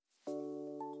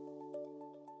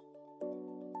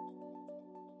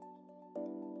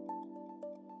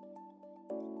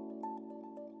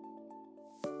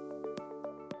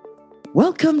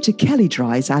Welcome to Kelly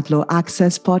Dry's AdLaw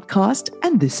Access podcast,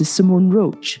 and this is Simone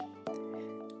Roach.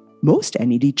 Most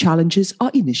NED challenges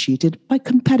are initiated by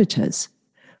competitors,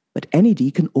 but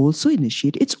NED can also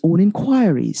initiate its own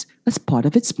inquiries as part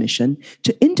of its mission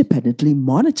to independently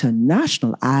monitor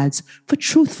national ads for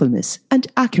truthfulness and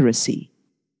accuracy.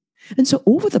 And so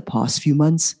over the past few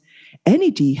months,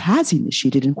 NED has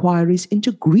initiated inquiries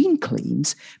into green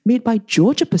claims made by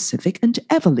Georgia Pacific and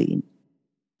Everlane.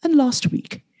 And last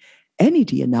week,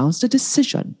 NED announced a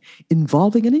decision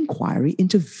involving an inquiry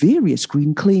into various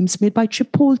green claims made by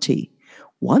Chipotle,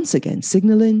 once again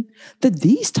signaling that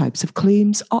these types of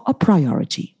claims are a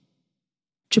priority.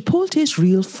 Chipotle's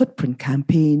Real Footprint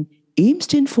campaign aims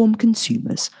to inform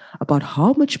consumers about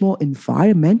how much more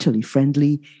environmentally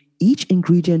friendly each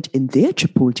ingredient in their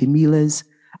Chipotle meal is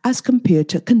as compared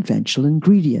to conventional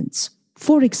ingredients.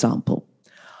 For example,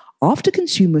 after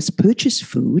consumers purchase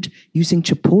food using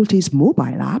Chipotle's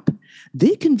mobile app,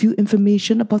 they can view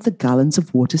information about the gallons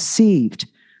of water saved,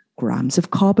 grams of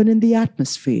carbon in the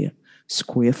atmosphere,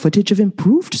 square footage of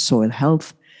improved soil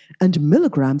health, and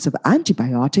milligrams of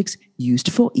antibiotics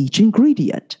used for each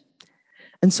ingredient.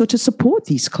 And so to support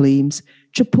these claims,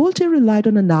 Chipotle relied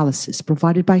on analysis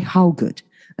provided by HowGood,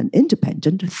 an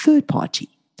independent third party.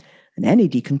 And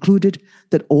NED concluded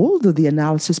that although the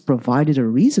analysis provided a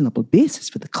reasonable basis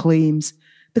for the claims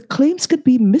could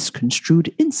be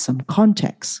misconstrued in some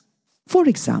contexts. For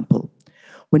example,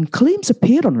 when claims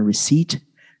appeared on a receipt,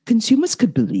 consumers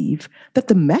could believe that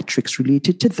the metrics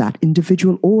related to that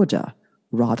individual order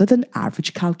rather than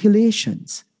average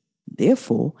calculations.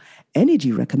 Therefore, NED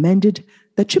recommended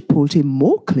that Chipotle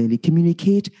more clearly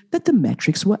communicate that the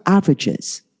metrics were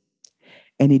averages.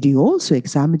 NED also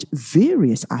examined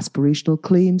various aspirational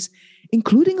claims,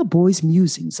 including a boy's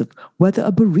musings of whether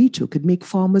a burrito could make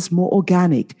farmers more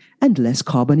organic and less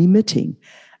carbon emitting,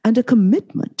 and a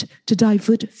commitment to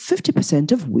divert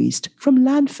 50% of waste from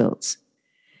landfills.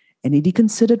 NED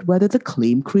considered whether the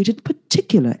claim created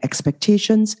particular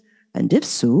expectations, and if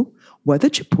so, whether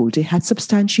Chipotle had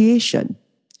substantiation.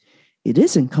 It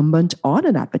is incumbent on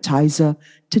an advertiser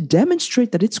to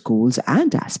demonstrate that its goals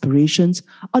and aspirations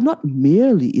are not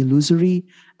merely illusory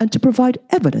and to provide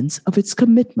evidence of its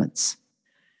commitments.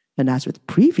 And as with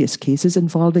previous cases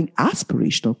involving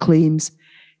aspirational claims,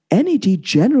 NED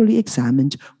generally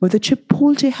examined whether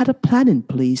Chipotle had a plan in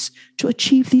place to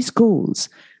achieve these goals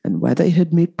and whether it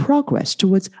had made progress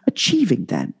towards achieving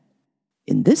them.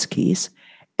 In this case,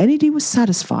 NED was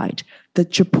satisfied that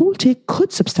Chipotle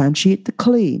could substantiate the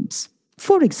claims.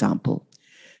 For example,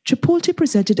 Chipotle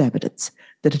presented evidence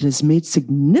that it has made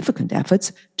significant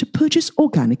efforts to purchase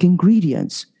organic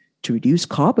ingredients, to reduce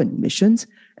carbon emissions,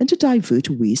 and to divert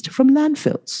waste from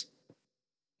landfills.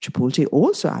 Chipotle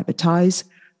also advertised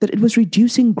that it was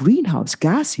reducing greenhouse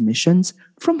gas emissions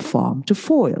from farm to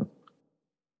foil.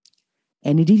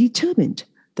 NED determined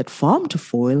that farm to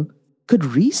foil could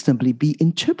reasonably be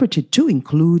interpreted to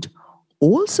include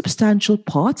all substantial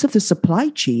parts of the supply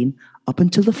chain up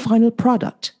until the final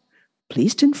product,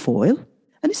 placed in foil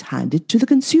and is handed to the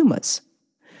consumers.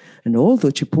 And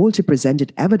although Chipotle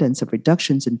presented evidence of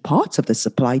reductions in parts of the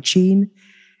supply chain,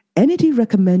 NED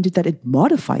recommended that it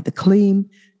modify the claim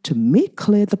to make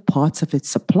clear the parts of its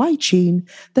supply chain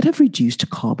that have reduced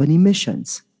carbon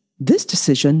emissions. This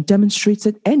decision demonstrates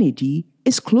that NED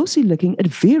is closely looking at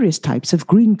various types of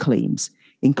green claims,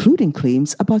 including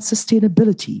claims about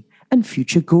sustainability and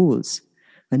future goals.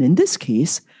 And in this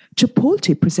case,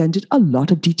 Chipotle presented a lot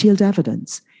of detailed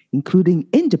evidence, including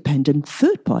independent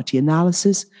third-party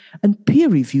analysis and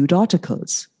peer-reviewed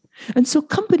articles. And so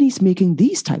companies making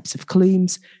these types of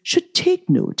claims should take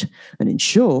note and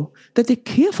ensure that they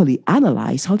carefully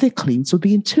analyze how their claims will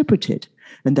be interpreted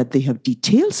and that they have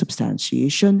detailed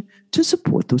substantiation to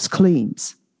support those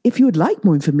claims. If you would like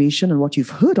more information on what you've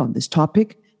heard on this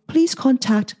topic, please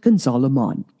contact Gonzalo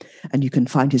Mon, and you can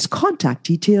find his contact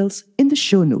details in the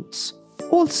show notes.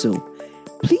 Also,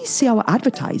 please see our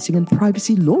Advertising and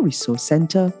Privacy Law Resource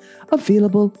Center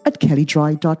available at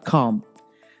kellydry.com.